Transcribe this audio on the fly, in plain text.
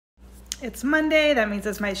It's Monday, that means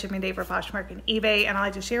it's my shipping day for Poshmark and eBay, and I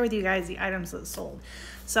like to share with you guys the items that sold.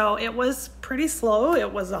 So it was pretty slow.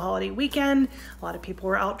 It was a holiday weekend. A lot of people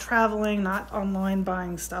were out traveling, not online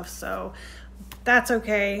buying stuff, so that's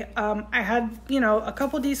okay. I had, a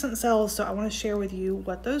couple decent sales, so I want to share with you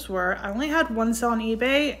what those were. I only had one sale on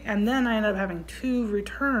eBay, and then I ended up having 2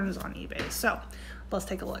 returns on eBay. So let's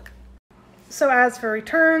take a look. So as for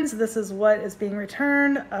returns, this is what is being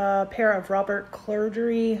returned. A pair of Robert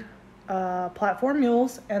Clergery platform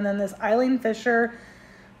mules, and then this Eileen Fisher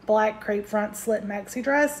black crepe front slit maxi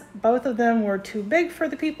dress. Both of them were too big for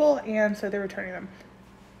the people, and so they're returning them.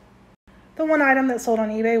 The one item that sold on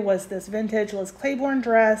eBay was this vintage Liz Claiborne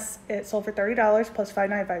dress. It sold for $30 plus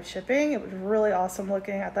 $5.95 shipping. It was really awesome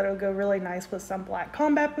looking. I thought it would go really nice with some black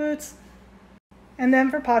combat boots. And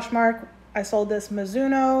then for Poshmark, I sold this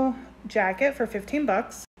Mizuno jacket for 15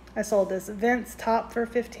 bucks. I sold this Vince top for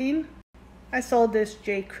 15. I sold this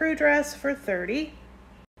J. Crew dress for 30.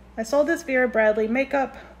 I sold this Vera Bradley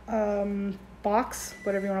makeup box,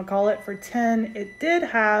 whatever you want to call it, for 10. It did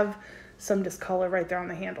have some discolor right there on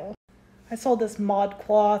the handle. I sold this mod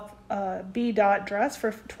cloth B-dot dress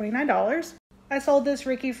for $29. I sold this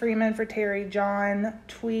Ricky Freeman for Terry John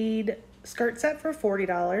tweed skirt set for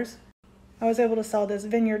 $40. I was able to sell this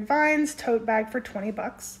Vineyard Vines tote bag for 20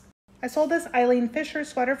 bucks. I sold this Eileen Fisher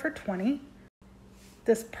sweater for 20.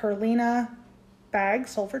 This Perlina bag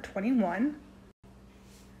sold for 21.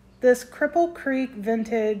 This Cripple Creek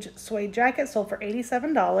vintage suede jacket sold for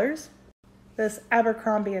 $87. This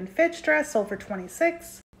Abercrombie & Fitch dress sold for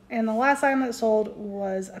 $26. And the last item that sold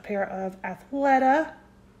was a pair of Athleta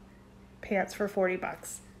pants for 40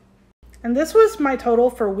 bucks. And this was my total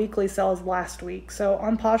for weekly sales last week. So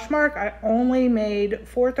on Poshmark, I only made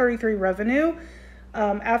 $433 revenue.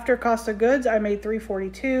 After cost of goods, I made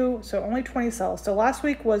 $342, so only 20 sales. So last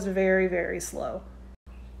week was very, very slow.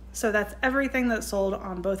 So that's everything that sold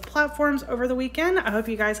on both platforms over the weekend. I hope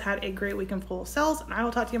you guys had a great weekend full of sales, and I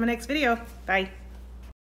will talk to you in my next video. Bye.